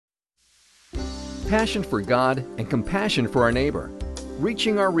passion for God and compassion for our neighbor,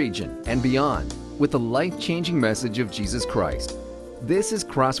 reaching our region and beyond with the life-changing message of Jesus Christ. This is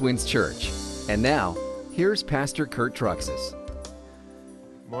Crosswinds Church. And now, here's Pastor Kurt Truxas.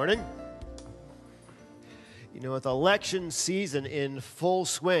 Morning. You know, with election season in full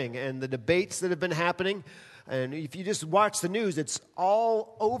swing and the debates that have been happening, and if you just watch the news, it's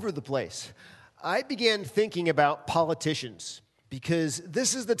all over the place. I began thinking about politicians because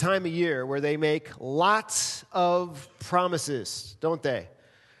this is the time of year where they make lots of promises, don't they?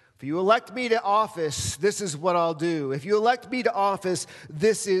 If you elect me to office, this is what I'll do. If you elect me to office,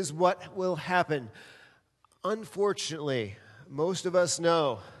 this is what will happen. Unfortunately, most of us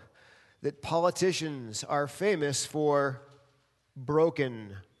know that politicians are famous for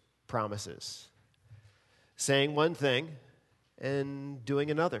broken promises. Saying one thing and doing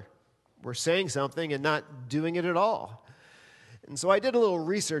another. We're saying something and not doing it at all. And so I did a little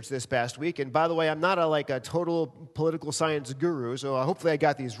research this past week, and by the way, I'm not a total political science guru, so hopefully I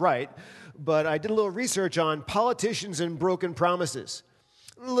got these right, but I did a little research on politicians and broken promises.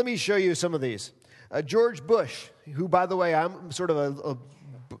 Let me show you some of these. George Bush, who, by the way, I sort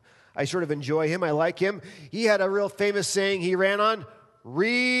of enjoy him, I like him. He had a real famous saying he ran on,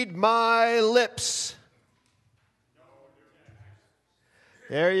 "Read my lips."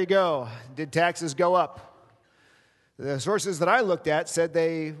 There you go. Did taxes go up? The sources that I looked at said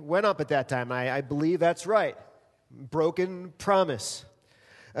they went up at that time. I believe that's right. Broken promise.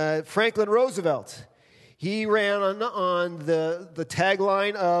 Franklin Roosevelt, he ran on the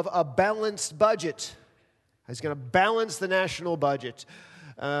tagline of a balanced budget. He's going to balance the national budget.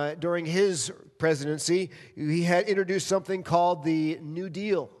 During his presidency, he had introduced something called the New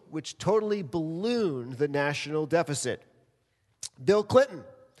Deal, which totally ballooned the national deficit. Bill Clinton,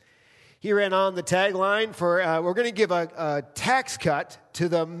 he ran on the tagline for, we're going to give a tax cut to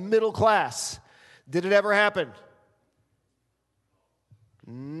the middle class. Did it ever happen?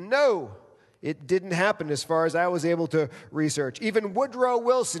 No, it didn't happen as far as I was able to research. Even Woodrow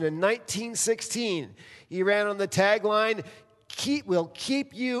Wilson in 1916, he ran on the tagline, we'll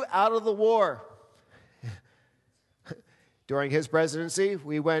keep you out of the war. During his presidency,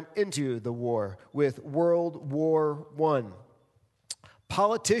 we went into the war with World War I.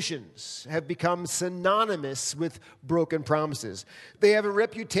 Politicians have become synonymous with broken promises. They have a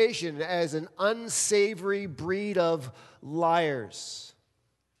reputation as an unsavory breed of liars.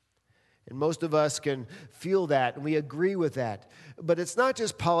 And most of us can feel that, and we agree with that. But it's not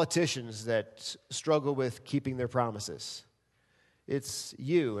just politicians that struggle with keeping their promises. It's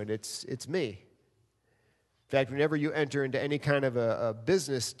you and it's me. In fact, whenever you enter into any kind of a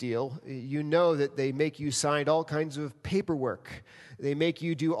business deal, you know that they make you sign all kinds of paperwork. They make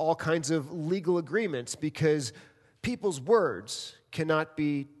you do all kinds of legal agreements because people's words cannot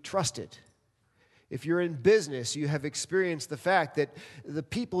be trusted. If you're in business, you have experienced the fact that the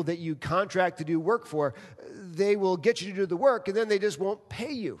people that you contract to do work for, they will get you to do the work and then they just won't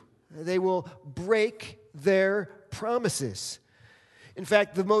pay you. They will break their promises. In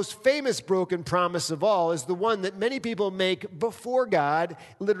fact, the most famous broken promise of all is the one that many people make before God,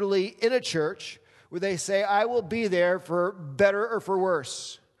 literally in a church, where they say, I will be there for better or for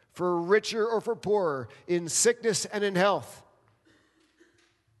worse, for richer or for poorer, in sickness and in health.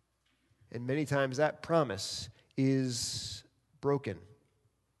 And many times that promise is broken.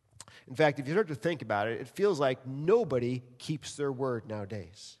 In fact, if you start to think about it, it feels like nobody keeps their word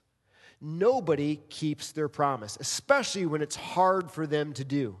nowadays. Nobody keeps their promise, especially when it's hard for them to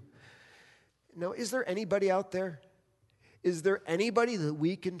do. Now, is there anybody out there? Is there anybody that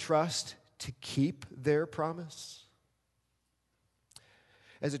we can trust to keep their promise?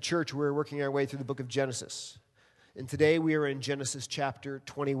 As a church, we're working our way through the book of Genesis. And today we are in Genesis chapter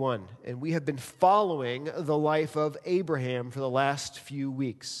 21. And we have been following the life of Abraham for the last few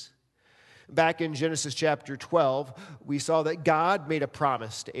weeks. Back in Genesis chapter 12, we saw that God made a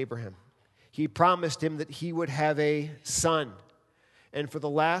promise to Abraham. He promised him that he would have a son. And for the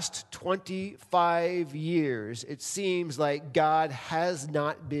last 25 years, it seems like God has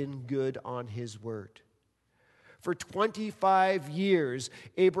not been good on his word. For 25 years,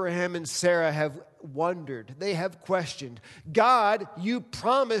 Abraham and Sarah have wondered. They have questioned, God, you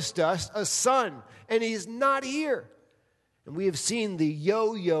promised us a son, and he's not here. And we have seen the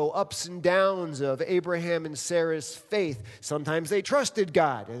yo-yo ups and downs of Abraham and Sarah's faith. Sometimes they trusted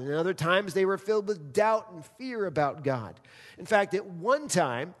God, and at other times they were filled with doubt and fear about God. In fact, at one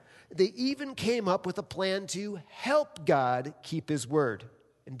time, they even came up with a plan to help God keep his word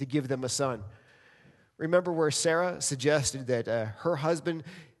and to give them a son. Remember where Sarah suggested that her husband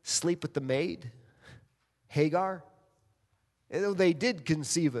sleep with the maid, Hagar? And they did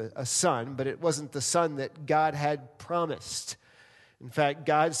conceive a son, but it wasn't the son that God had promised. In fact,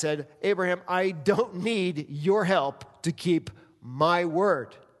 God said, Abraham, I don't need your help to keep my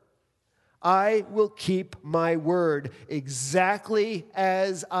word. I will keep my word exactly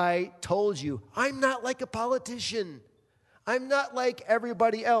as I told you. I'm not like a politician. I'm not like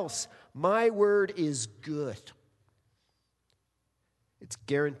everybody else. My word is good. It's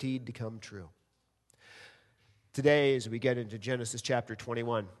guaranteed to come true. Today, as we get into Genesis chapter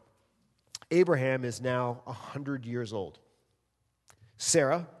 21, Abraham is now 100 years old.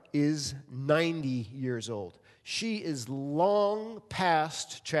 Sarah is 90 years old. She is long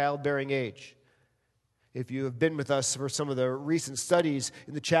past childbearing age. If you have been with us for some of the recent studies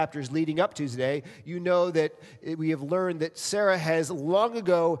in the chapters leading up to today, you know that we have learned that Sarah has long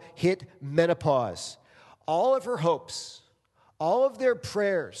ago hit menopause. All of her hopes, all of their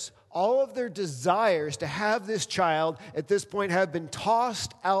prayers, all of their desires to have this child at this point have been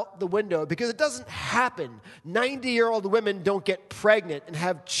tossed out the window because it doesn't happen. 90-year-old women don't get pregnant and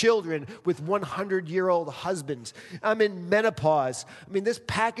have children with 100-year-old husbands. I'm in menopause. I mean, this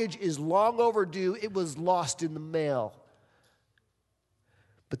package is long overdue. It was lost in the mail.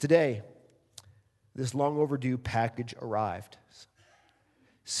 But today, this long overdue package arrived.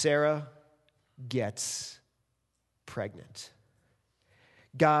 Sarah gets pregnant.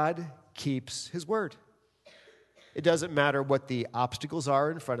 God keeps his word. It doesn't matter what the obstacles are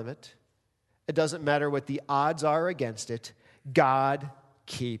in front of it. It doesn't matter what the odds are against it. God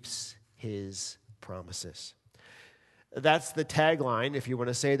keeps his promises. That's the tagline, if you want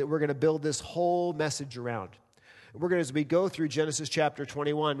to say, that we're going to build this whole message around. As we go through Genesis chapter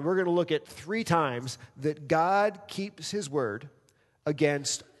 21, we're going to look at 3 times that God keeps his word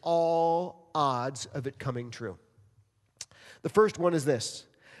against all odds of it coming true. The first one is this: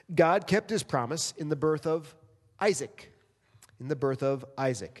 God kept his promise in the birth of Isaac. In the birth of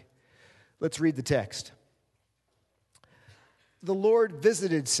Isaac. Let's read the text. The Lord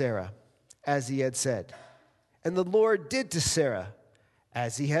visited Sarah as he had said, and the Lord did to Sarah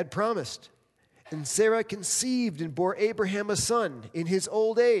as he had promised. And Sarah conceived and bore Abraham a son in his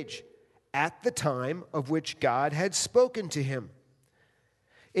old age, at the time of which God had spoken to him.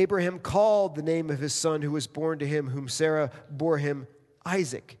 Abraham called the name of his son who was born to him, whom Sarah bore him,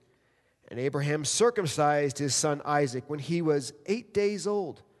 Isaac. And Abraham circumcised his son Isaac when he was 8 days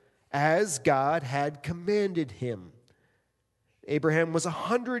old, as God had commanded him. Abraham was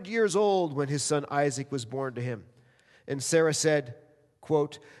 100 years old when his son Isaac was born to him. And Sarah said,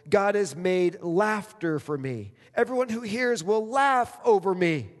 quote, God has made laughter for me. Everyone who hears will laugh over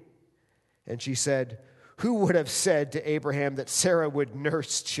me. And she said, who would have said to Abraham that Sarah would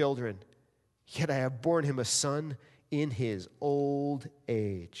nurse children? Yet I have borne him a son in his old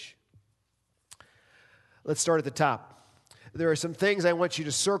age. Let's start at the top. There are some things I want you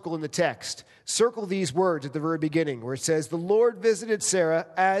to circle in the text. Circle these words at the very beginning where it says, the Lord visited Sarah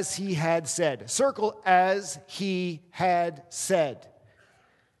as he had said. Circle as he had said.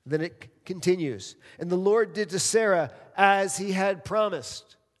 Then it continues. And the Lord did to Sarah as he had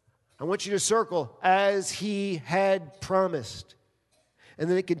promised. I want you to circle as he had promised. And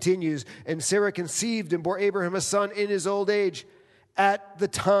then it continues. And Sarah conceived and bore Abraham a son in his old age at the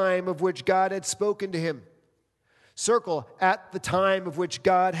time of which God had spoken to him. Circle at the time of which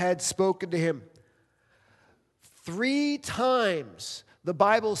God had spoken to him. 3 times the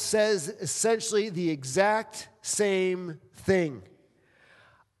Bible says essentially the exact same thing.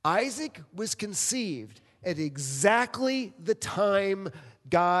 Isaac was conceived at exactly the time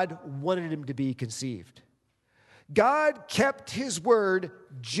God wanted him to be conceived. God kept his word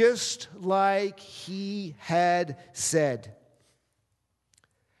just like he had said.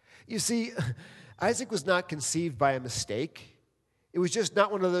 You see, Isaac was not conceived by a mistake. It was just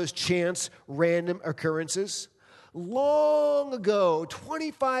not one of those chance, random occurrences. Long ago,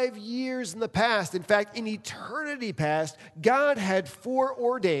 25 years in the past, in fact, in eternity past, God had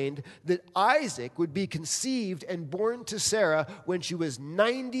foreordained that Isaac would be conceived and born to Sarah when she was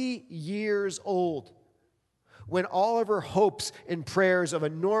 90 years old, when all of her hopes and prayers of a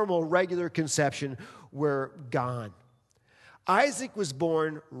normal, regular conception were gone. Isaac was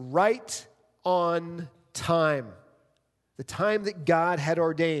born right on time. The time that God had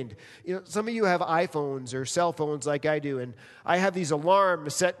ordained. You know, some of you have iPhones or cell phones like I do, and I have these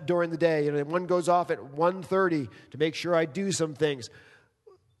alarms set during the day, and one goes off at 1:30 to make sure I do some things.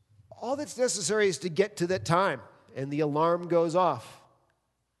 All that's necessary is to get to that time, and the alarm goes off.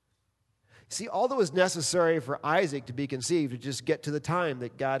 See, all that was necessary for Isaac to be conceived was just get to the time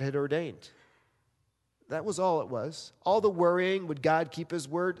that God had ordained. That was all it was. All the worrying, would God keep his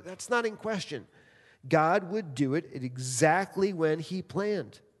word? That's not in question. God would do it at exactly when he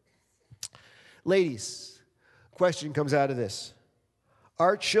planned. Ladies, question comes out of this.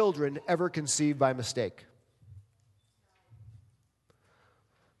 Are children ever conceived by mistake?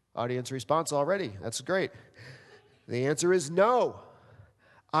 Audience response already. That's great. The answer is no.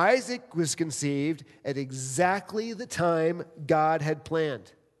 Isaac was conceived at exactly the time God had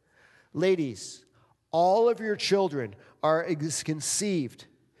planned. Ladies, all of your children are conceived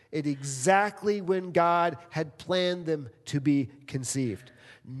at exactly when God had planned them to be conceived.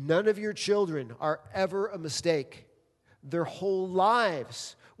 None of your children are ever a mistake. Their whole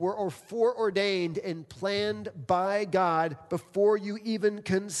lives were foreordained and planned by God before you even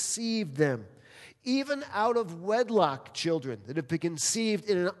conceived them. Even out of wedlock children that have been conceived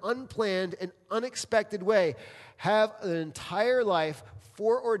in an unplanned and unexpected way have an entire life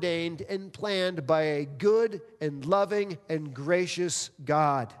foreordained and planned by a good and loving and gracious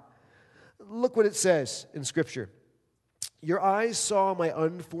God. Look what it says in Scripture. Your eyes saw my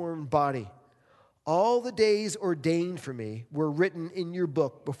unformed body. All the days ordained for me were written in your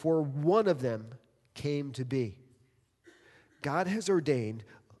book before one of them came to be. God has ordained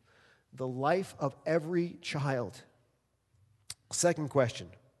the life of every child. Second question.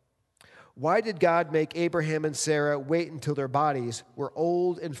 Why did God make Abraham and Sarah wait until their bodies were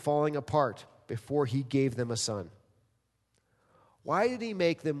old and falling apart before he gave them a son? Why did he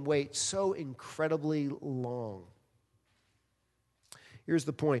make them wait so incredibly long? Here's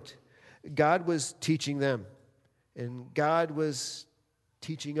the point. God was teaching them, and God was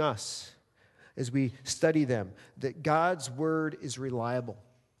teaching us as we study them, that God's word is reliable,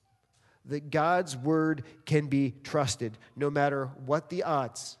 that God's word can be trusted no matter what the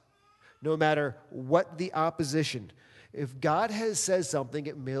odds, no matter what the opposition. If God has said something,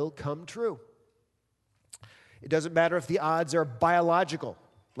 it will come true. It doesn't matter if the odds are biological,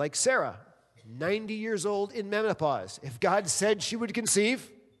 like Sarah, 90 years old in menopause. If God said she would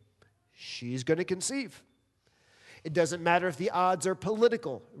conceive, she's going to conceive. It doesn't matter if the odds are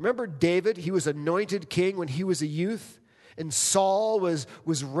political. Remember David? He was anointed king when he was a youth, and Saul was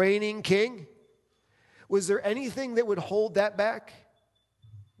reigning king. Was there anything that would hold that back?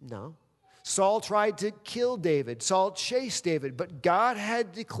 No. Saul tried to kill David. Saul chased David, but God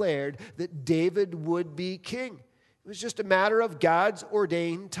had declared that David would be king. It was just a matter of God's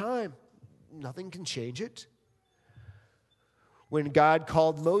ordained time. Nothing can change it. When God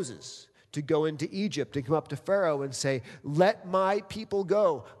called Moses to go into Egypt and come up to Pharaoh and say, "Let my people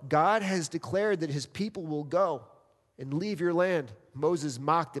go," God has declared that his people will go and leave your land. Moses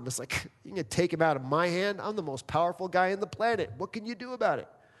mocked him. It's like, "You're going to take him out of my hand? I'm the most powerful guy on the planet. What can you do about it?"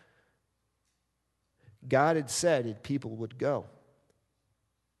 God had said his people would go.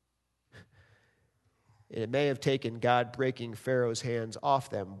 And it may have taken God breaking Pharaoh's hands off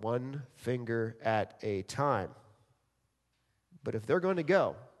them one finger at a time. But if they're going to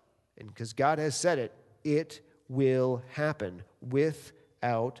go, and because God has said it, it will happen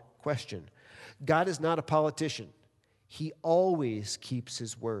without question. God is not a politician. He always keeps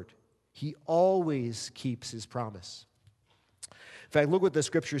his word. He always keeps his promise. In fact, look what the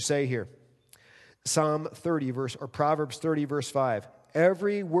scriptures say here. Proverbs 30, verse 5.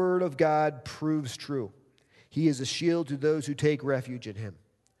 Every word of God proves true. He is a shield to those who take refuge in him.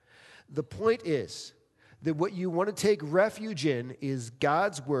 The point is that what you want to take refuge in is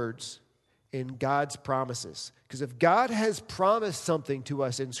God's words and God's promises. Because if God has promised something to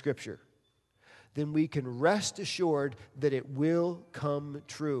us in Scripture, then we can rest assured that it will come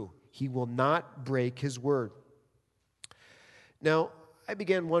true. He will not break his word. Now, I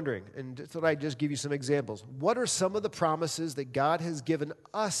began wondering, and thought I'd just give you some examples. What are some of the promises that God has given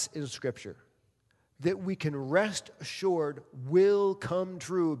us in Scripture that we can rest assured will come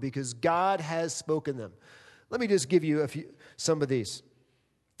true because God has spoken them? Let me just give you some of these.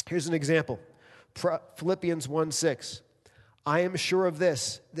 Here's an example. Philippians 1:6. I am sure of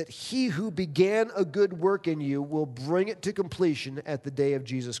this, that he who began a good work in you will bring it to completion at the day of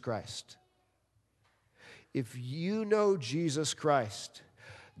Jesus Christ. If you know Jesus Christ,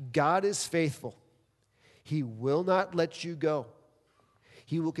 God is faithful. He will not let you go.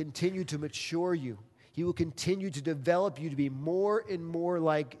 He will continue to mature you. He will continue to develop you to be more and more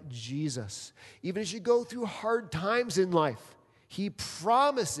like Jesus. Even as you go through hard times in life, he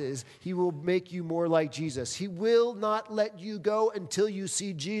promises he will make you more like Jesus. He will not let you go until you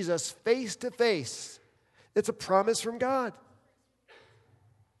see Jesus face to face. It's a promise from God.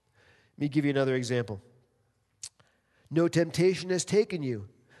 Let me give you another example. No temptation has taken you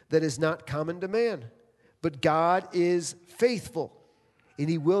that is not common to man, but God is faithful, and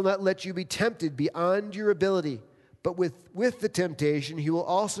he will not let you be tempted beyond your ability, But with the temptation, he will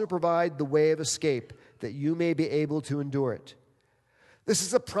also provide the way of escape, that you may be able to endure it. This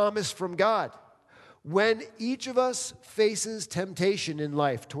is a promise from God. When each of us faces temptation in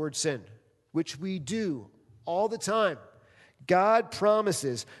life towards sin, which we do all the time, God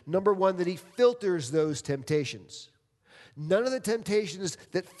promises, number one, that he filters those temptations. None of the temptations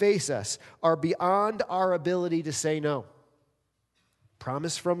that face us are beyond our ability to say no.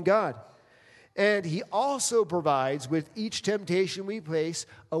 Promise from God. And he also provides with each temptation we face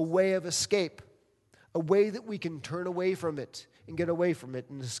a way of escape, a way that we can turn away from it and get away from it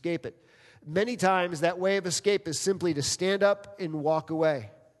and escape it. Many times that way of escape is simply to stand up and walk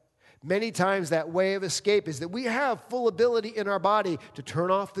away. Many times that way of escape is that we have full ability in our body to turn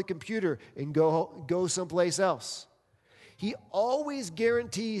off the computer and go someplace else. He always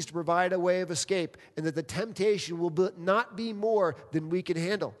guarantees to provide a way of escape and that the temptation will not be more than we can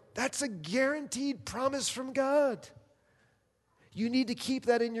handle. That's a guaranteed promise from God. You need to keep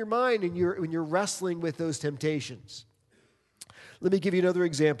that in your mind when you're wrestling with those temptations. Let me give you another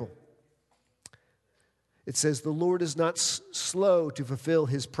example. It says, the Lord is not slow to fulfill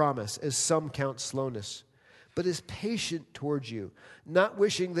his promise, as some count slowness, but is patient towards you, not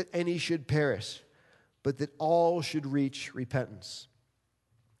wishing that any should perish, but that all should reach repentance.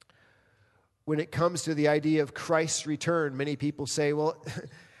 When it comes to the idea of Christ's return, many people say, well,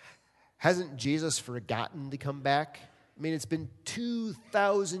 hasn't Jesus forgotten to come back? I mean, it's been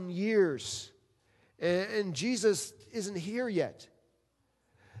 2,000 years, and Jesus isn't here yet.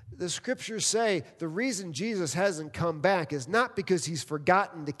 The scriptures say the reason Jesus hasn't come back is not because he's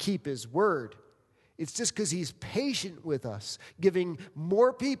forgotten to keep his word. It's just because he's patient with us, giving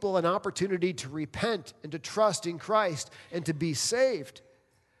more people an opportunity to repent and to trust in Christ and to be saved.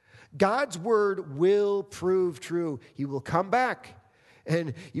 God's word will prove true. He will come back,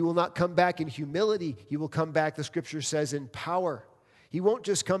 and he will not come back in humility. He will come back, the scripture says, in power. He won't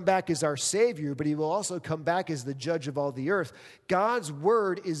just come back as our Savior, but he will also come back as the judge of all the earth. God's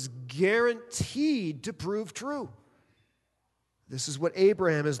word is guaranteed to prove true. This is what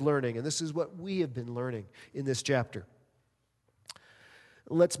Abraham is learning, and this is what we have been learning in this chapter.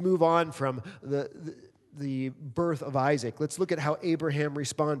 Let's move on from the birth of Isaac. Let's look at how Abraham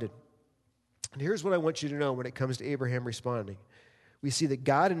responded. And here's what I want you to know when it comes to Abraham responding. We see that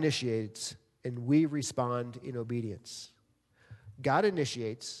God initiates, and we respond in obedience. God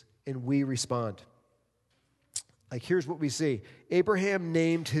initiates, and we respond. Like, here's what we see. Abraham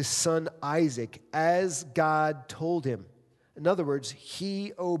named his son Isaac as God told him. In other words,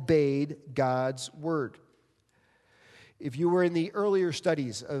 he obeyed God's word. If you were in the earlier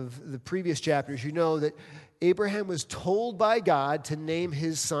studies of the previous chapters, you know that Abraham was told by God to name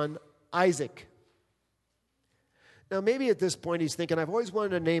his son Isaac. Now, maybe at this point he's thinking, I've always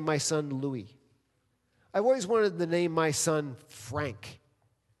wanted to name my son Louis. I've always wanted to name my son Frank.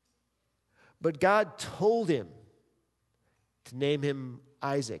 But God told him to name him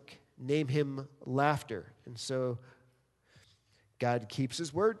Isaac, name him Laughter. And so God keeps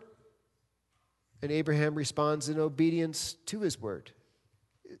his word, and Abraham responds in obedience to his word.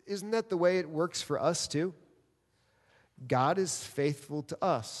 Isn't that the way it works for us too? God is faithful to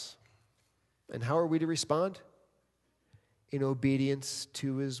us. And how are we to respond? In obedience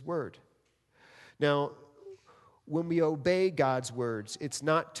to his word. Now, when we obey God's words, it's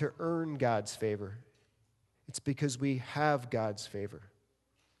not to earn God's favor. It's because we have God's favor.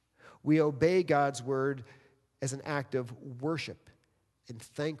 We obey God's word as an act of worship and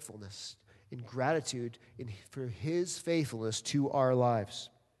thankfulness and gratitude for his faithfulness to our lives.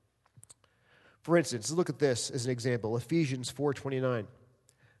 For instance, look at this as an example. Ephesians 4:29.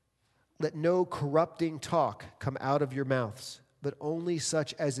 Let no corrupting talk come out of your mouths, but only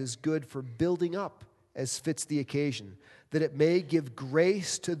such as is good for building up as fits the occasion, that it may give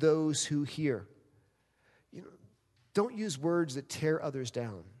grace to those who hear. Don't use words that tear others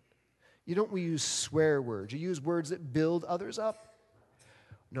down. You don't use swear words. You use words that build others up.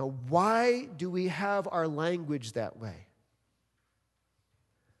 Now, why do we have our language that way?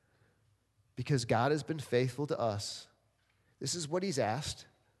 Because God has been faithful to us. This is what he's asked,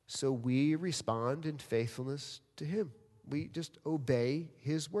 so we respond in faithfulness to him. We just obey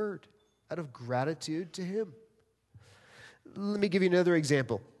his word out of gratitude to him. Let me give you another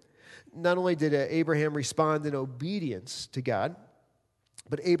example. Not only did Abraham respond in obedience to God,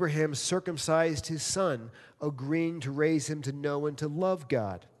 but Abraham circumcised his son, agreeing to raise him to know and to love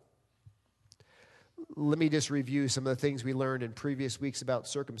God. Let me just review some of the things we learned in previous weeks about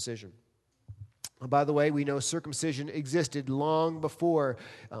circumcision. By the way, we know circumcision existed long before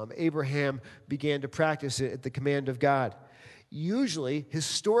Abraham began to practice it at the command of God. Usually,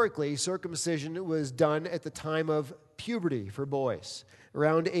 historically, circumcision was done at the time of puberty for boys,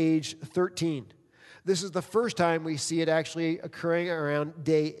 around age 13. This is the first time we see it actually occurring around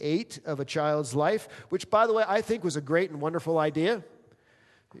day 8 of a child's life, which, by the way, I think was a great and wonderful idea,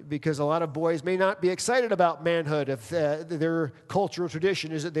 because a lot of boys may not be excited about manhood if their cultural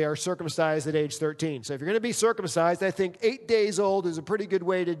tradition is that they are circumcised at age 13. So if you're going to be circumcised, I think 8 days old is a pretty good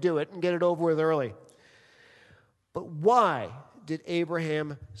way to do it and get it over with early. But why did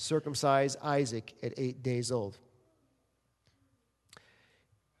Abraham circumcise Isaac at 8 days old?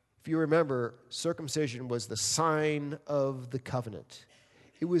 If you remember, circumcision was the sign of the covenant.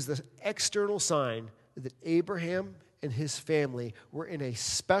 It was the external sign that Abraham and his family were in a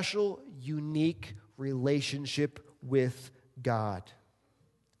special, unique relationship with God.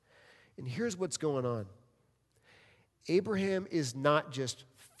 And here's what's going on. Abraham is not just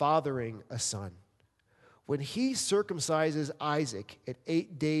fathering a son. When he circumcises Isaac at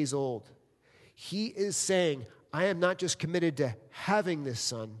 8 days old, he is saying, I am not just committed to having this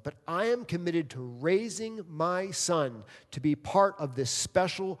son, but I am committed to raising my son to be part of this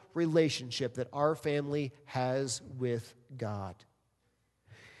special relationship that our family has with God.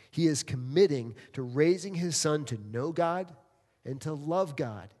 He is committing to raising his son to know God and to love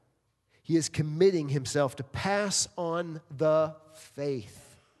God. He is committing himself to pass on the faith.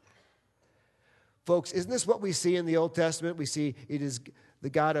 Folks, isn't this what we see in the Old Testament? We see it is the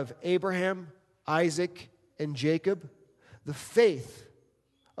God of Abraham, Isaac, and Jacob. The faith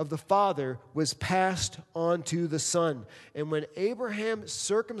of the father was passed on to the son. And when Abraham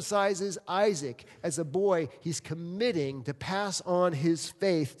circumcises Isaac as a boy, he's committing to pass on his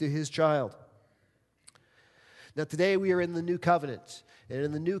faith to his child. Now, today we are in the New Covenant. And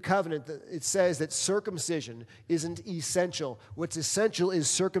in the New Covenant, it says that circumcision isn't essential. What's essential is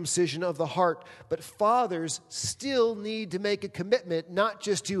circumcision of the heart. But fathers still need to make a commitment not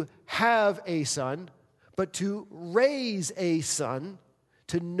just to have a son, but to raise a son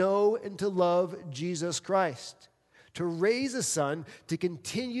to know and to love Jesus Christ. To raise a son to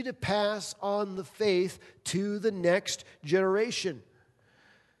continue to pass on the faith to the next generation.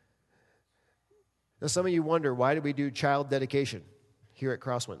 Now, some of you wonder, why do we do child dedication here at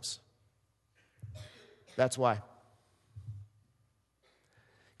Crosswinds? That's why.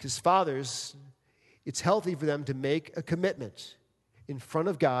 Because fathers, it's healthy for them to make a commitment in front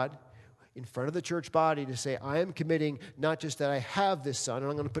of God, in front of the church body, to say, I am committing not just that I have this son, and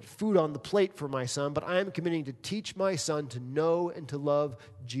I'm going to put food on the plate for my son, but I am committing to teach my son to know and to love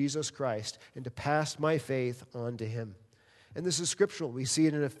Jesus Christ and to pass my faith on to him. And this is scriptural. We see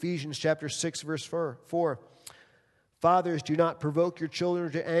it in Ephesians chapter 6, verse 4. Fathers, do not provoke your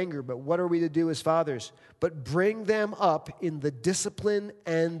children to anger, but what are we to do as fathers? But bring them up in the discipline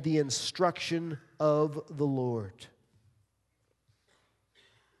and the instruction of the Lord.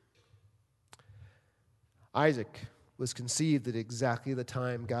 Isaac was conceived at exactly the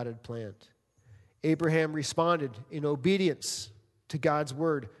time God had planned. Abraham responded in obedience to God's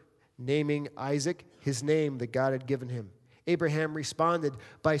word, naming Isaac his name that God had given him. Abraham responded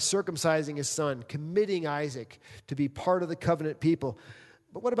by circumcising his son, committing Isaac to be part of the covenant people.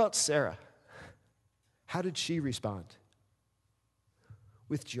 But what about Sarah? How did she respond?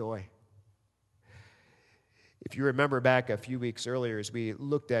 With joy. If you remember back a few weeks earlier, as we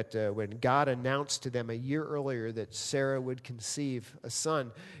looked at when God announced to them a year earlier that Sarah would conceive a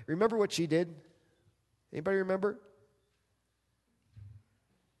son, remember what she did? Anybody remember?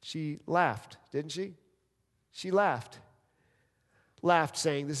 She laughed, didn't she? She laughed,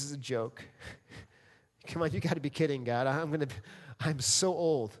 saying, this is a joke. Come on, you got to be kidding, God. I'm so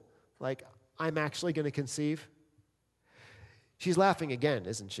old. Like, I'm actually going to conceive. She's laughing again,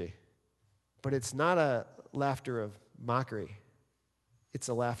 isn't she? But it's not a laughter of mockery. It's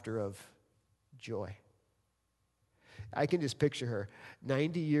a laughter of joy. I can just picture her,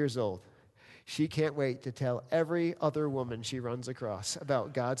 90 years old. She can't wait to tell every other woman she runs across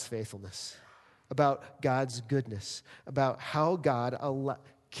about God's faithfulness, about God's goodness, about how God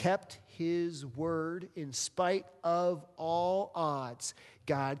kept his word in spite of all odds.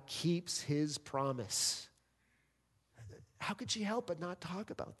 God keeps his promise. How could she help but not talk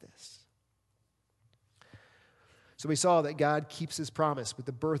about this? So we saw that God keeps his promise with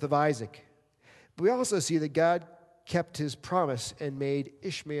the birth of Isaac. But we also see that God kept his promise and made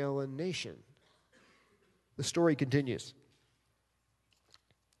Ishmael a nation. The story continues.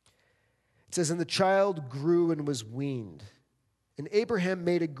 It says, and the child grew and was weaned. And Abraham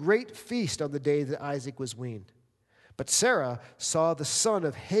made a great feast on the day that Isaac was weaned. But Sarah saw the son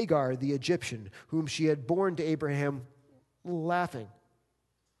of Hagar the Egyptian, whom she had borne to Abraham, laughing.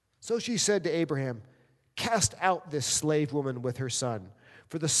 So she said to Abraham, Cast out this slave woman with her son,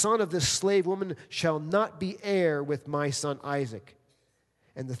 for the son of this slave woman shall not be heir with my son Isaac."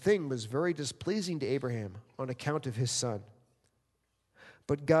 And the thing was very displeasing to Abraham on account of his son.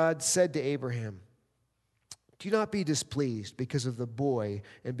 But God said to Abraham, "Do not be displeased because of the boy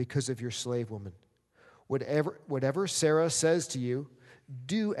and because of your slave woman. Whatever Sarah says to you,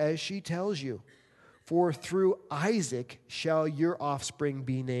 do as she tells you, for through Isaac shall your offspring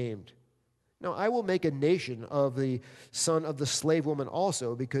be named. Now I will make a nation of the son of the slave woman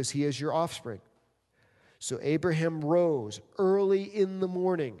also, because he is your offspring." So Abraham rose early in the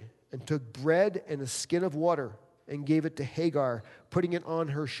morning and took bread and a skin of water and gave it to Hagar, putting it on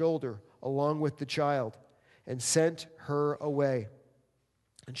her shoulder along with the child, and sent her away.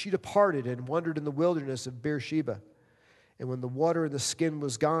 And she departed and wandered in the wilderness of Beersheba. And when the water in the skin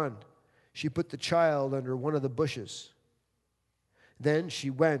was gone, she put the child under one of the bushes. Then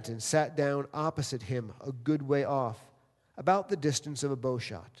she went and sat down opposite him a good way off, about the distance of a bow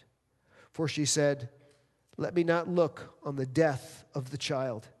shot. For she said, "Let me not look on the death of the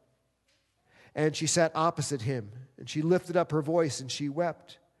child." And she sat opposite him, and she lifted up her voice, and she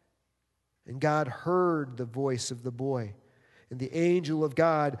wept. And God heard the voice of the boy. And the angel of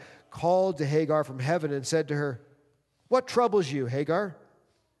God called to Hagar from heaven and said to her, "What troubles you, Hagar?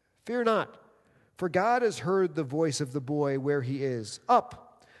 Fear not, for God has heard the voice of the boy where he is.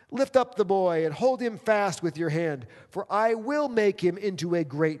 Up, lift up the boy and hold him fast with your hand, for I will make him into a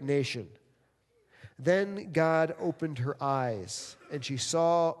great nation." Then God opened her eyes, and she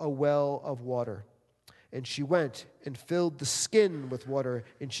saw a well of water. And she went and filled the skin with water,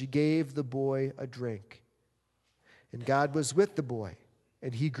 and she gave the boy a drink. And God was with the boy,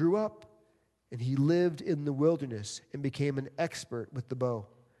 and he grew up, and he lived in the wilderness and became an expert with the bow.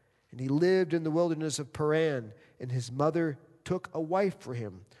 And he lived in the wilderness of Paran, and his mother took a wife for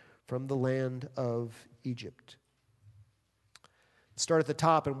him from the land of Egypt. Let's start at the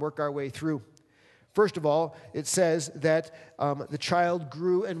top and work our way through. First of all, it says that the child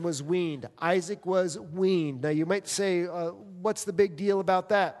grew and was weaned. Isaac was weaned. Now, you might say, what's the big deal about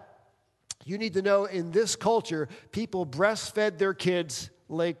that? You need to know, in this culture, people breastfed their kids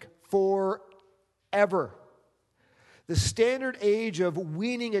like forever. The standard age of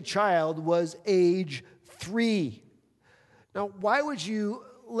weaning a child was age 3. Now, why would you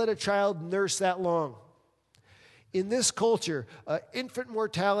let a child nurse that long? In this culture, infant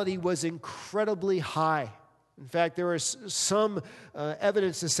mortality was incredibly high. In fact, there was some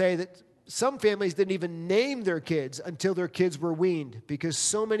evidence to say that some families didn't even name their kids until their kids were weaned, because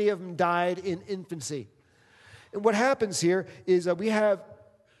so many of them died in infancy. And what happens here is we have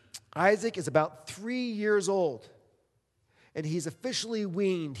Isaac is about 3 years old, and he's officially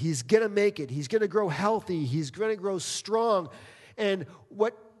weaned. He's going to make it. He's going to grow healthy. He's going to grow strong. And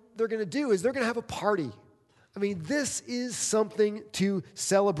what they're going to do is they're going to have a party. I mean, this is something to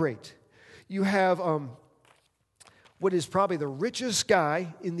celebrate. You have what is probably the richest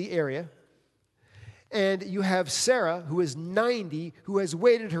guy in the area, and you have Sarah, who is 90, who has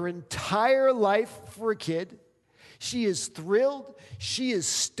waited her entire life for a kid. She is thrilled. She is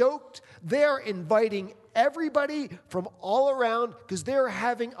stoked. They are inviting everybody from all around because they're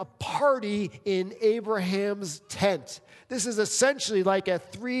having a party in Abraham's tent. This is essentially like a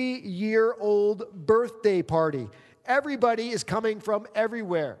 3-year-old birthday party. Everybody is coming from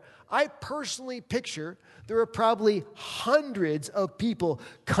everywhere. I personally picture there are probably hundreds of people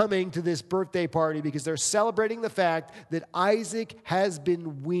coming to this birthday party because they're celebrating the fact that Isaac has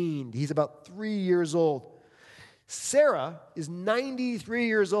been weaned. He's about 3 years old. Sarah is 93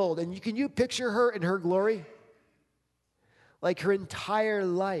 years old, and can you picture her in her glory? Like her entire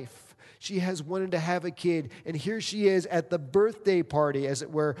life, she has wanted to have a kid, and here she is at the birthday party, as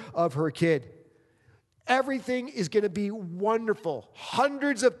it were, of her kid. Everything is going to be wonderful.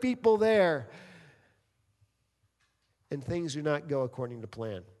 Hundreds of people there, and things do not go according to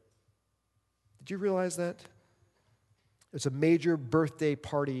plan. Did you realize that? It's a major birthday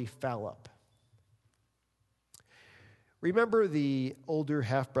party foul-up. Remember the older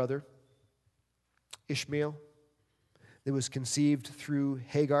half-brother, Ishmael, that was conceived through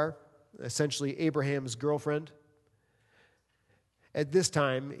Hagar, essentially Abraham's girlfriend? At this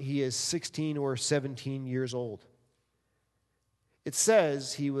time, he is 16 or 17 years old. It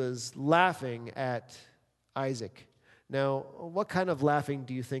says he was laughing at Isaac. Now, what kind of laughing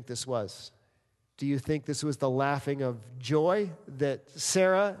do you think this was? Do you think this was the laughing of joy that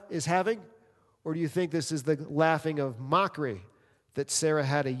Sarah is having? Or do you think this is the laughing of mockery that Sarah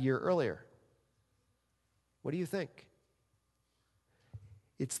had a year earlier? What do you think?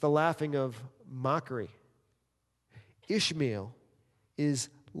 It's the laughing of mockery. Ishmael is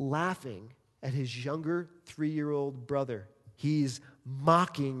laughing at his younger 3-year-old brother. He's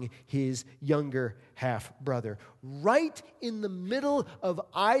mocking his younger half-brother. Right in the middle of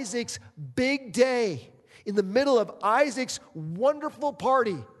Isaac's big day, in the middle of Isaac's wonderful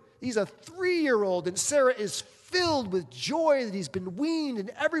party. He's a 3-year-old, and Sarah is filled with joy that he's been weaned,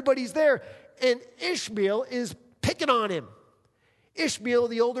 and everybody's there. And Ishmael is picking on him. Ishmael,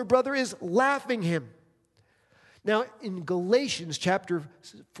 the older brother, is laughing him. Now, in Galatians chapter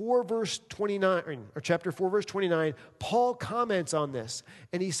 4, verse 29, or chapter 4, verse 29, Paul comments on this,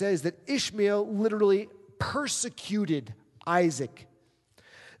 and he says that Ishmael literally persecuted Isaac.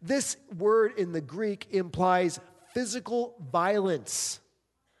 This word in the Greek implies physical violence.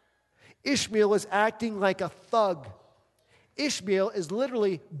 Ishmael is acting like a thug. Ishmael is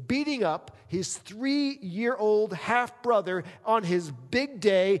literally beating up his 3-year-old half-brother on his big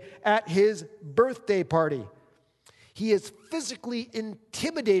day at his birthday party. He is physically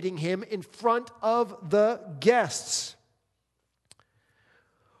intimidating him in front of the guests.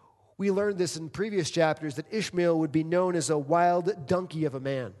 We learned this in previous chapters, that Ishmael would be known as a wild donkey of a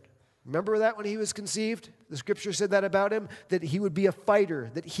man. Remember that when he was conceived? The scripture said that about him, that he would be a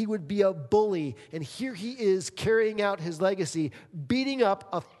fighter, that he would be a bully. And here he is carrying out his legacy, beating up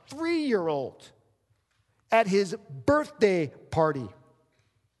a 3-year-old at his birthday party.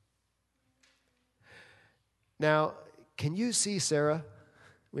 Now, can you see Sarah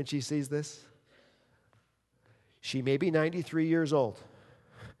when she sees this? She may be 93 years old,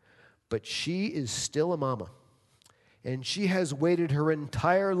 but she is still a mama. And she has waited her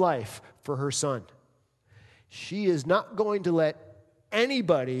entire life for her son. She is not going to let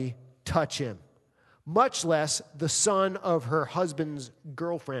anybody touch him, much less the son of her husband's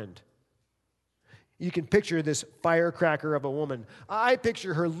girlfriend. You can picture this firecracker of a woman. I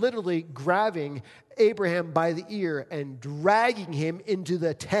picture her literally grabbing Abraham by the ear and dragging him into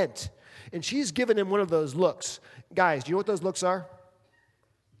the tent. And she's giving him one of those looks. Guys, do you know what those looks are?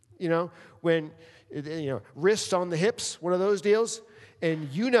 You know, when, wrists on the hips, one of those deals. And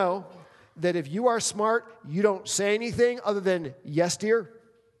you know that if you are smart, you don't say anything other than, yes, dear,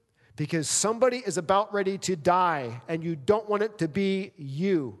 because somebody is about ready to die and you don't want it to be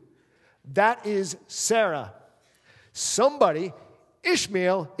you. That is Sarah. Somebody,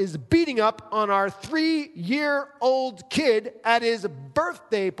 Ishmael, is beating up on our 3-year-old kid at his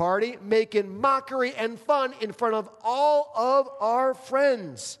birthday party, making mockery and fun in front of all of our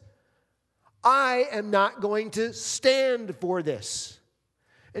friends. I am not going to stand for this.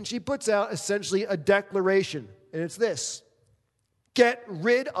 And she puts out essentially a declaration, and it's this: get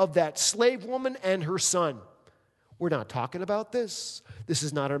rid of that slave woman and her son. We're not talking about this. This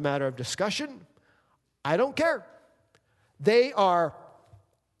is not a matter of discussion. I don't care. They are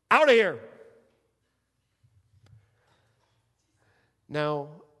out of here. Now,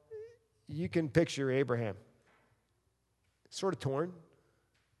 you can picture Abraham, sort of torn.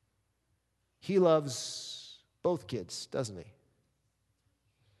 He loves both kids, doesn't he?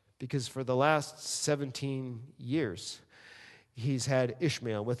 Because for the last 17 years, he's had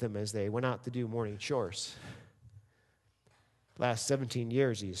Ishmael with him as they went out to do morning chores. Last 17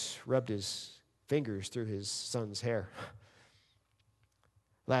 years, he's rubbed his fingers through his son's hair.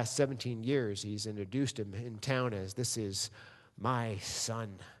 Last 17 years, he's introduced him in town as, this is my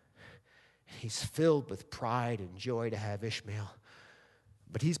son. He's filled with pride and joy to have Ishmael.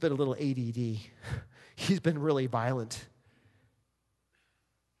 But he's been a little ADD. He's been really violent.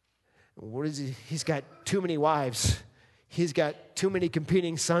 What is he? He's got too many wives. He's got too many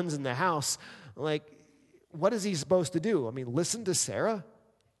competing sons in the house. Like, what is he supposed to do? I mean, listen to Sarah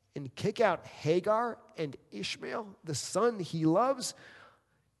and kick out Hagar and Ishmael, the son he loves,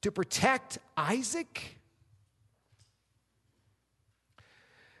 to protect Isaac?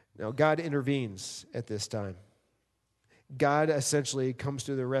 Now, God intervenes at this time. God essentially comes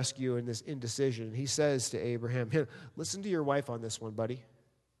to the rescue in this indecision. He says to Abraham, "Here, listen to your wife on this one, buddy.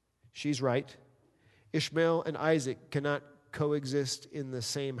 She's right. Ishmael and Isaac cannot coexist in the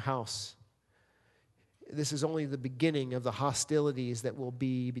same house. This is only the beginning of the hostilities that will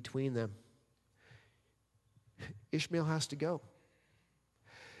be between them. Ishmael has to go."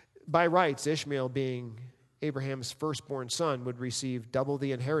 By rights, Ishmael, being Abraham's firstborn son, would receive double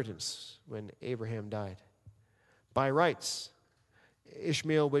the inheritance when Abraham died. By rights,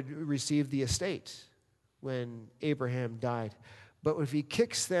 Ishmael would receive the estate when Abraham died. But if he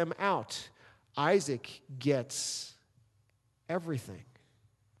kicks them out, Isaac gets everything.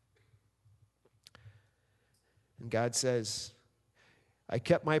 And God says, I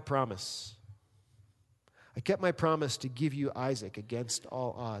kept my promise. I kept my promise to give you Isaac against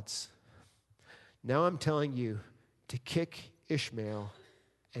all odds. Now I'm telling you to kick Ishmael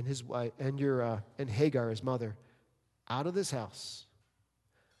and his wife and Hagar, his mother, out of this house.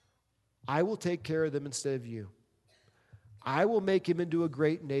 I will take care of them instead of you. I will make him into a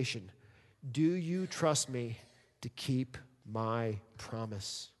great nation. Do you trust me to keep my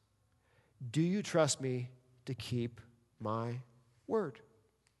promise? Do you trust me to keep my word?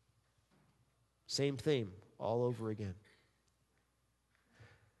 Same theme all over again.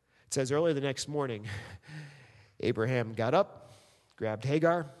 It says early the next morning, Abraham got up, grabbed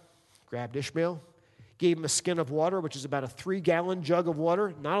Hagar, grabbed Ishmael, gave him a skin of water, which is about a 3-gallon jug of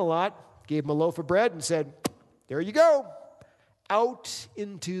water, not a lot, gave him a loaf of bread and said, there you go. Out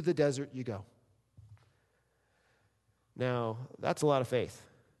into the desert you go. Now, that's a lot of faith.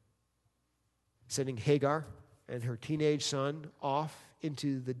 Sending Hagar and her teenage son off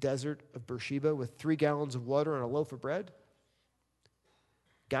into the desert of Beersheba with 3 gallons of water and a loaf of bread.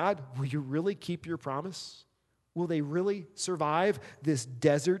 God, will you really keep your promise? Will they really survive this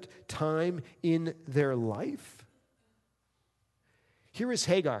desert time in their life? Here is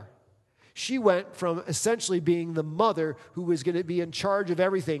Hagar. She went from essentially being the mother who was going to be in charge of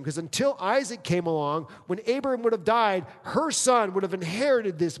everything, because until Isaac came along, when Abraham would have died, her son would have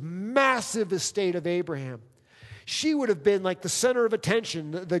inherited this massive estate of Abraham. She would have been like the center of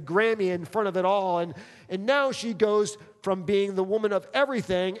attention, the Grammy in front of it all. And now she goes from being the woman of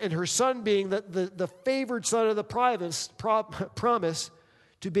everything and her son being the favored son of the promise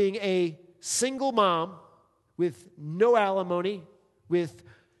to being a single mom with no alimony, with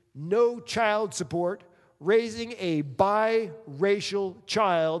no child support, raising a biracial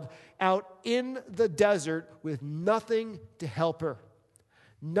child out in the desert with nothing to help her.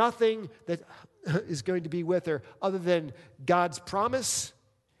 Nothing that is going to be with her other than God's promise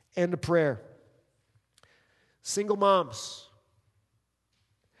and a prayer. Single moms,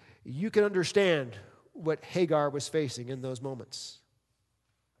 you can understand what Hagar was facing in those moments.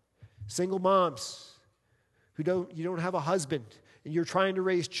 Single moms you don't have a husband and you're trying to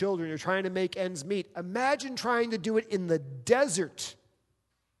raise children, you're trying to make ends meet. Imagine trying to do it in the desert.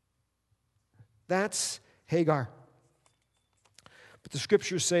 That's Hagar. But the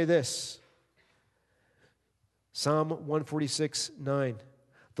scriptures say this. Psalm 146:9.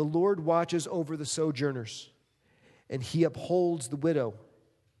 The Lord watches over the sojourners, and he upholds the widow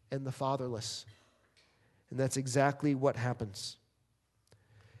and the fatherless. And that's exactly what happens.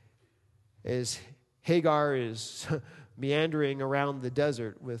 As Hagar is meandering around the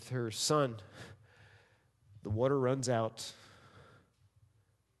desert with her son, the water runs out.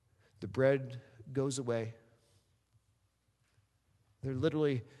 The bread goes away. They're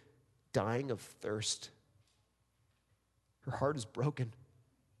literally dying of thirst. Her heart is broken.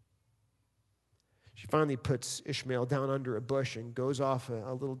 She finally puts Ishmael down under a bush and goes off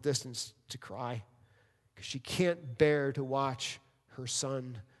a little distance to cry because she can't bear to watch her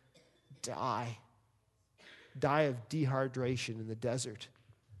son die of dehydration in the desert.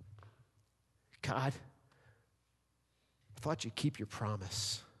 God, I thought you'd keep your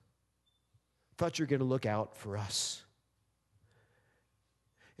promise. I thought you were going to look out for us.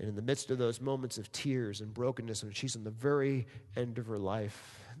 And in the midst of those moments of tears and brokenness, when she's on the very end of her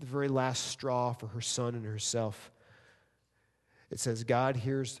life, the very last straw for her son and herself, it says God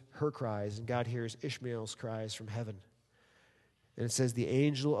hears her cries and God hears Ishmael's cries from heaven. And it says the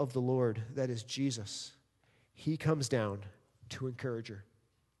angel of the Lord, that is Jesus, he comes down to encourage her.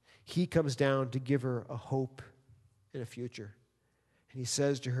 He comes down to give her a hope and a future. And he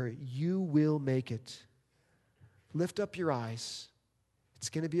says to her, you will make it. Lift up your eyes. It's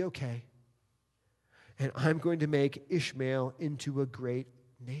going to be okay. And I'm going to make Ishmael into a great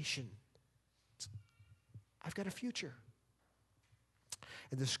nation. I've got a future.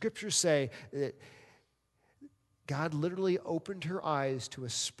 And the scriptures say that God literally opened her eyes to a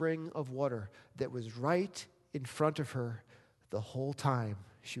spring of water that was right in front of her the whole time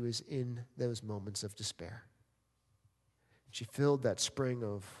she was in those moments of despair. She filled that spring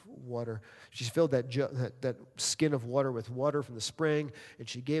of water. She filled that skin of water with water from the spring, and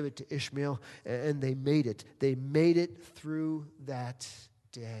she gave it to Ishmael, and they made it. They made it through that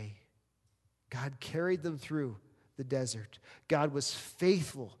day. God carried them through the desert. God was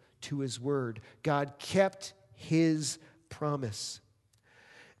faithful to his word. God kept his promise.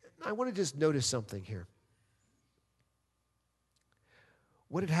 I want to just notice something here.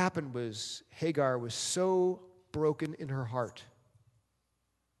 What had happened was Hagar was so broken in her heart,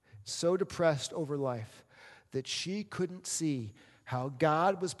 so depressed over life, that she couldn't see how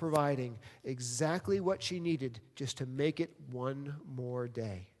God was providing exactly what she needed just to make it one more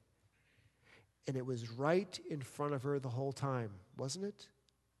day. And it was right in front of her the whole time, wasn't it?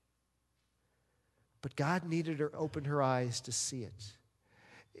 But God needed her open her eyes to see it.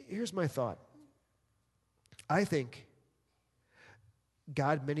 here's my thought. I think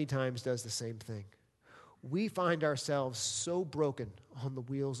God many times does the same thing. We find ourselves so broken on the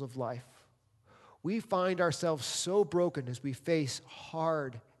wheels of life. We find ourselves so broken as we face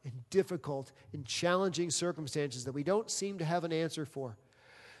hard and difficult and challenging circumstances that we don't seem to have an answer for.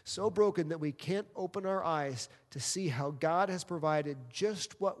 So broken that we can't open our eyes to see how God has provided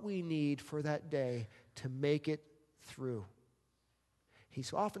just what we need for that day to make it through.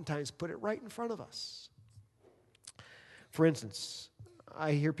 He's oftentimes put it right in front of us. For instance,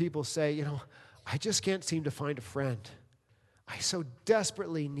 I hear people say, I just can't seem to find a friend. I so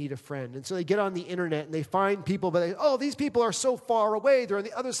desperately need a friend. And so they get on the internet and they find people, but these people are so far away. They're on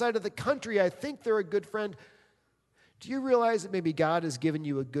the other side of the country. I think they're a good friend. Do you realize that maybe God has given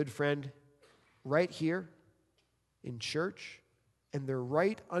you a good friend right here in church, and they're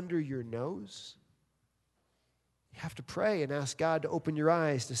right under your nose? You have to pray and ask God to open your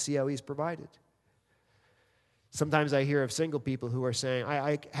eyes to see how He's provided. Sometimes I hear of single people who are saying,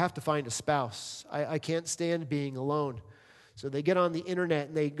 I have to find a spouse. I can't stand being alone. So they get on the internet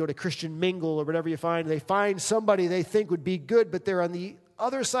and they go to Christian Mingle or whatever you find. And they find somebody they think would be good, but they're on the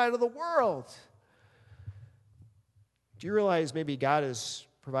other side of the world. Do you realize maybe God is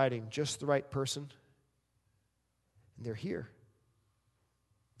providing just the right person? And they're here.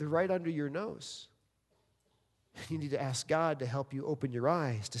 They're right under your nose. You need to ask God to help you open your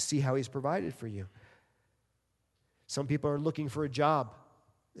eyes to see how He's provided for you. Some people are looking for a job,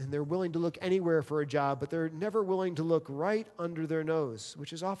 and they're willing to look anywhere for a job, but they're never willing to look right under their nose,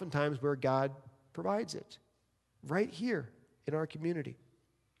 which is oftentimes where God provides it, right here in our community.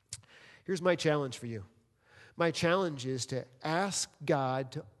 Here's my challenge for you. My challenge is to ask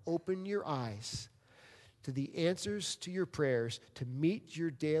God to open your eyes to the answers to your prayers, to meet your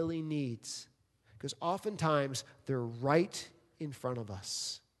daily needs, because oftentimes they're right in front of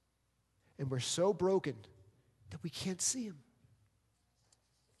us, and we're so broken that we can't see Him.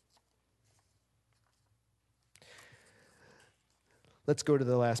 Let's go to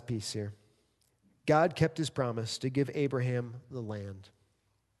the last piece here. God kept His promise to give Abraham the land.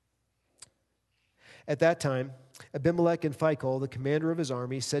 At that time, Abimelech and Phicol, the commander of his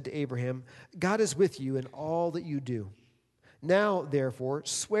army, said to Abraham, God is with you in all that you do. Now, therefore,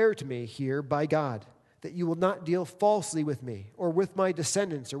 swear to me here by God that you will not deal falsely with me, or with my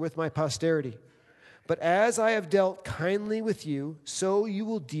descendants, or with my posterity. But as I have dealt kindly with you, so you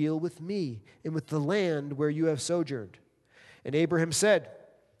will deal with me and with the land where you have sojourned. And Abraham said,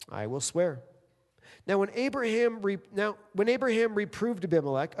 I will swear. Now when Abraham reproved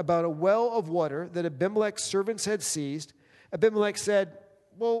Abimelech about a well of water that Abimelech's servants had seized, Abimelech said,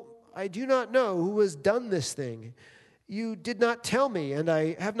 Well, I do not know who has done this thing. You did not tell me, and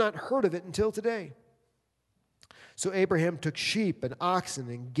I have not heard of it until today. So Abraham took sheep and oxen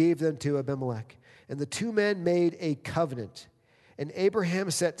and gave them to Abimelech. And the two men made a covenant. And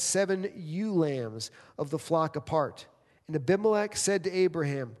Abraham set 7 ewe lambs of the flock apart. And Abimelech said to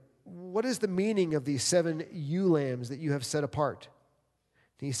Abraham, What is the meaning of these 7 ewe lambs that you have set apart?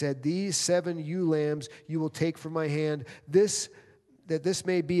 And he said, These 7 ewe lambs you will take from my hand, that this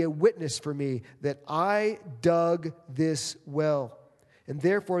may be a witness for me that I dug this well. And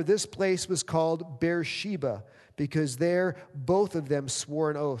therefore this place was called Beersheba, because there both of them swore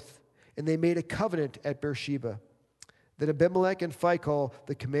an oath. And they made a covenant at Beersheba. Then Abimelech and Phicol,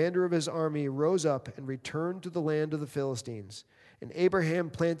 the commander of his army, rose up and returned to the land of the Philistines. And Abraham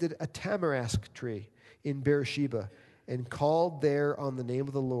planted a tamarisk tree in Beersheba and called there on the name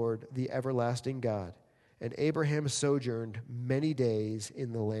of the Lord, the everlasting God. And Abraham sojourned many days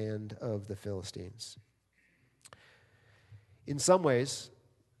in the land of the Philistines. In some ways,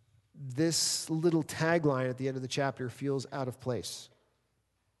 this little tagline at the end of the chapter feels out of place.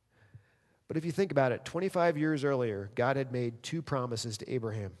 But if you think about it, 25 years earlier, God had made 2 promises to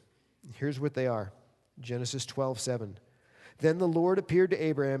Abraham. Here's what they are. Genesis 12:7. Then the Lord appeared to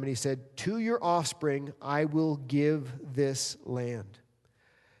Abraham and He said, To your offspring I will give this land.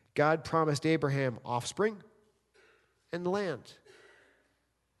 God promised Abraham offspring and land.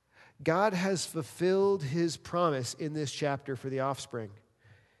 God has fulfilled His promise in this chapter for the offspring.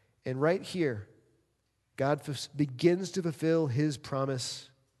 And right here, God begins to fulfill His promise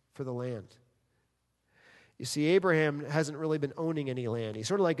for the land. You see, Abraham hasn't really been owning any land. He's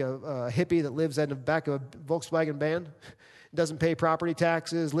sort of like a hippie that lives in the back of a Volkswagen van, doesn't pay property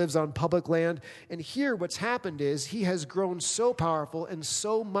taxes, lives on public land. And here what's happened is he has grown so powerful and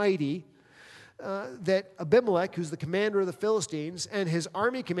so mighty that Abimelech, who's the commander of the Philistines, and his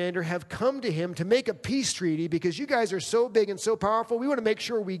army commander have come to him to make a peace treaty because you guys are so big and so powerful, we want to make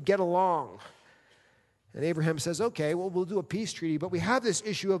sure we get along. And Abraham says, okay, well, we'll do a peace treaty, but we have this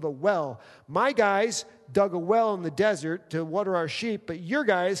issue of a well. My guys dug a well in the desert to water our sheep, but your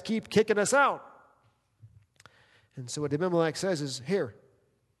guys keep kicking us out. And so what Abimelech says is, here,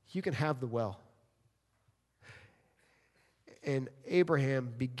 you can have the well. And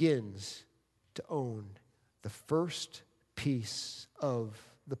Abraham begins to own the first piece of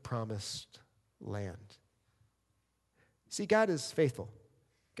the promised land. See, God is faithful.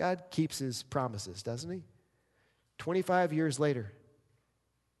 God keeps his promises, doesn't he? 25 years later,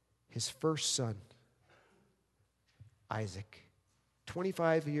 his first son, Isaac.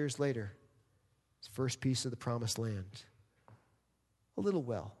 25 years later, his first piece of the promised land. A little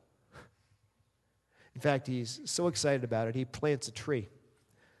well. In fact, he's so excited about it, he plants a tree.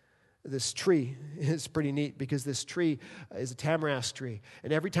 This tree is pretty neat because this tree is a tamarisk tree.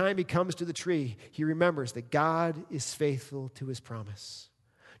 And every time he comes to the tree, he remembers that God is faithful to his promise.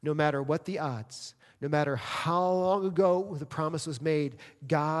 No matter what the odds, no matter how long ago the promise was made,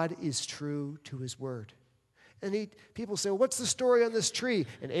 God is true to his word. And people say, well, what's the story on this tree?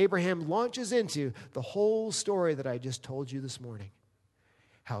 And Abraham launches into the whole story that I just told you this morning.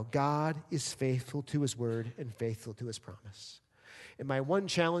 How God is faithful to his word and faithful to his promise. And my one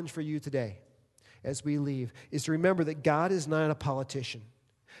challenge for you today as we leave is to remember that God is not a politician.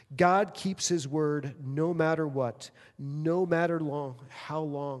 God keeps his word no matter what, no matter how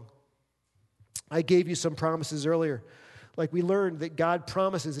long. I gave you some promises earlier. Like we learned that God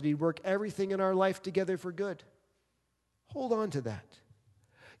promises that he'd work everything in our life together for good. Hold on to that.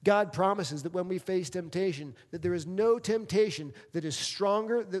 God promises that when we face temptation, that there is no temptation that is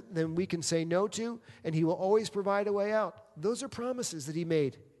stronger than we can say no to, and he will always provide a way out. Those are promises that he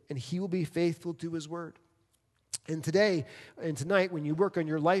made, and he will be faithful to his word. And today and tonight, when you work on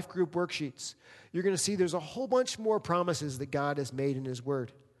your life group worksheets, you're going to see there's a whole bunch more promises that God has made in his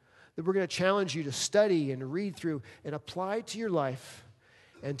word that we're going to challenge you to study and read through and apply to your life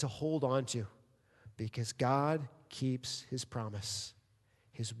and to hold on to, because God keeps his promise.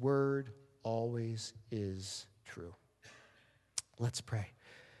 His word always is true. Let's pray.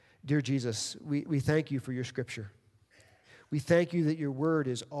 Dear Jesus, we thank you for your scripture. We thank you that your word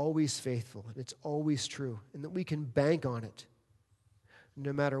is always faithful and it's always true, and that we can bank on it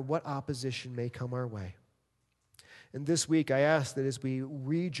no matter what opposition may come our way. And this week, I ask that as we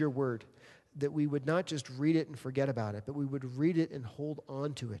read your word, that we would not just read it and forget about it, but we would read it and hold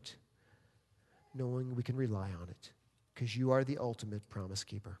on to it, knowing we can rely on it, because you are the ultimate promise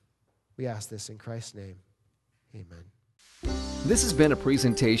keeper. We ask this in Christ's name. Amen. This has been a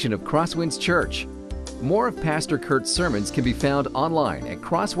presentation of Crosswinds Church. More of Pastor Kurt's sermons can be found online at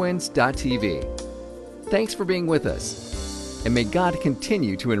crosswinds.tv. Thanks for being with us, and may God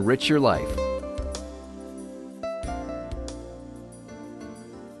continue to enrich your life.